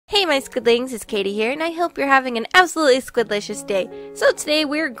Hey my Squidlings, it's Katie here, and I hope you're having an absolutely squidlicious day. So today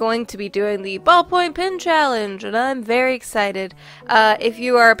we're going to be doing the Ballpoint Pen Challenge, and I'm very excited. If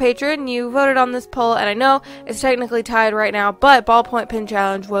you are a patron, you voted on this poll, and I know it's technically tied right now, but Ballpoint Pen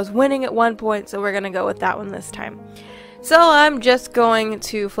Challenge was winning at one point, so we're going to go with that one this time. So I'm just going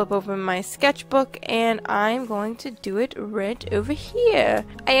to flip open my sketchbook and I'm going to do it right over here.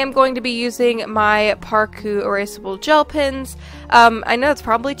 I am going to be using my Parku erasable gel pens. I know it's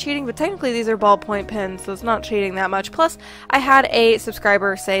probably cheating, but technically these are ballpoint pens, so it's not cheating that much. Plus, I had a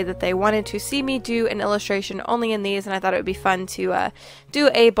subscriber say that they wanted to see me do an illustration only in these, and I thought it would be fun to do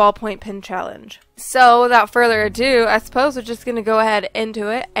a ballpoint pen challenge. So without further ado, I suppose we're just going to go ahead into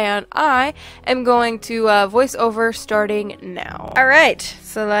it, and I am going to voice over starting now. Alright,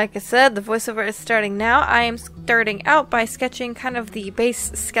 so like I said, the voiceover is starting now. I am starting out by sketching kind of the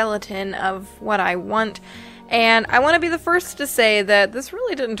base skeleton of what I want, and I want to be the first to say that this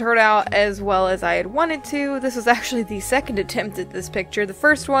really didn't turn out as well as I had wanted to. This was actually the second attempt at this picture. The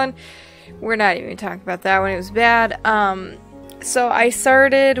first one, we're not even talking about that one, it was bad. So I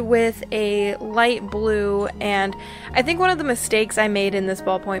started with a light blue, and I think one of the mistakes I made in this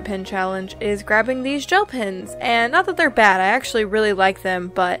ballpoint pen challenge is grabbing these gel pens. And not that they're bad, I actually really like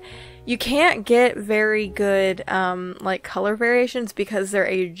them, but you can't get very good like color variations because they're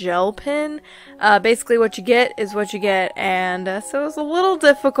a gel pen. Basically what you get is what you get, and so it was a little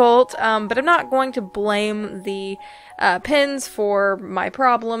difficult, but I'm not going to blame the pens for my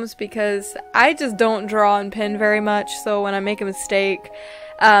problems because I just don't draw and pen very much, so when I make a mistake,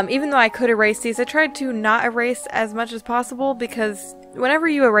 even though I could erase these, I tried to not erase as much as possible because whenever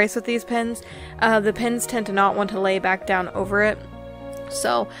you erase with these pens, the pens tend to not want to lay back down over it.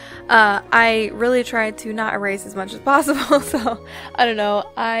 So, I really tried to not erase as much as possible, so, I don't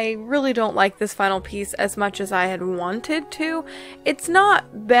know, I really don't like this final piece as much as I had wanted to. It's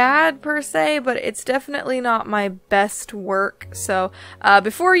not bad per se, but it's definitely not my best work, so,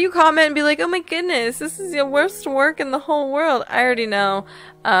 before you comment and be like, oh my goodness, this is your worst work in the whole world, I already know,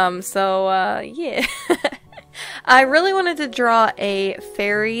 yeah. I really wanted to draw a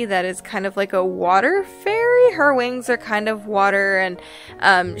fairy that is kind of like a water fairy. Her wings are kind of water,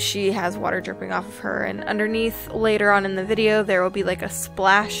 and she has water dripping off of her, and underneath later on in the video there will be like a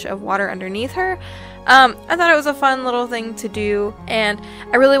splash of water underneath her. I thought it was a fun little thing to do, and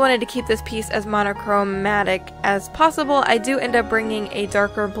I really wanted to keep this piece as monochromatic as possible. I do end up bringing a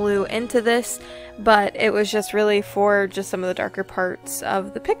darker blue into this, but it was just really for just some of the darker parts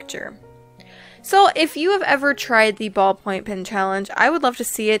of the picture. So if you have ever tried the ballpoint pen challenge, I would love to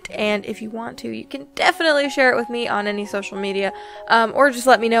see it, and if you want to, you can definitely share it with me on any social media, or just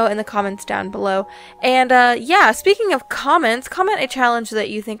let me know in the comments down below. And yeah, speaking of comments, comment a challenge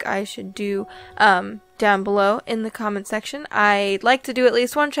that you think I should do down below in the comment section. I like to do at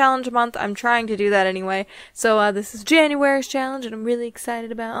least one challenge a month. I'm trying to do that anyway. So this is January's challenge, and I'm really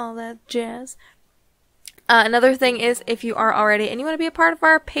excited about all that jazz. Another thing is, if you are already and you want to be a part of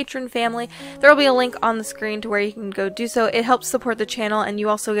our patron family, there will be a link on the screen to where you can go do so. It helps support the channel, and you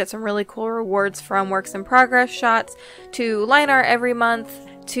also get some really cool rewards, from works in progress shots to line art every month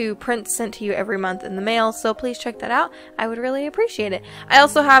to prints sent to you every month in the mail, so please check that out. I would really appreciate it. I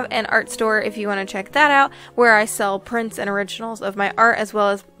also have an art store if you want to check that out, where I sell prints and originals of my art as well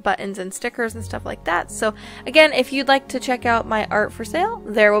as buttons and stickers and stuff like that. So again, if you'd like to check out my art for sale,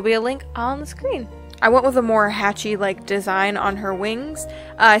 there will be a link on the screen. I went with a more hatchy-like design on her wings.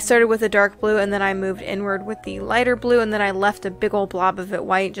 I started with a dark blue, and then I moved inward with the lighter blue, and then I left a big old blob of it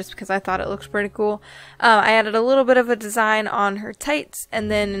white just because I thought it looked pretty cool. I added a little bit of a design on her tights,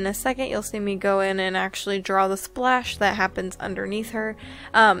 and then in a second you'll see me go in and actually draw the splash that happens underneath her.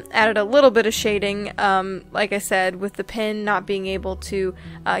 Added a little bit of shading, like I said, with the pen not being able to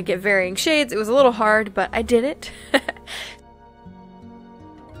get varying shades. It was a little hard, but I did it.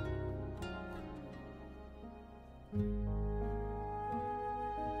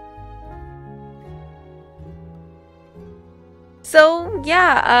 So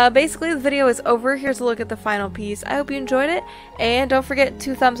yeah, basically the video is over. Here's a look at the final piece. I hope you enjoyed it, and don't forget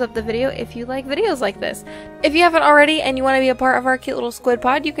to thumbs up the video if you like videos like this. If you haven't already and you want to be a part of our cute little squid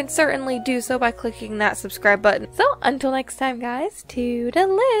pod, you can certainly do so by clicking that subscribe button. So until next time guys,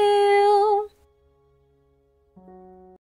 toodaloo!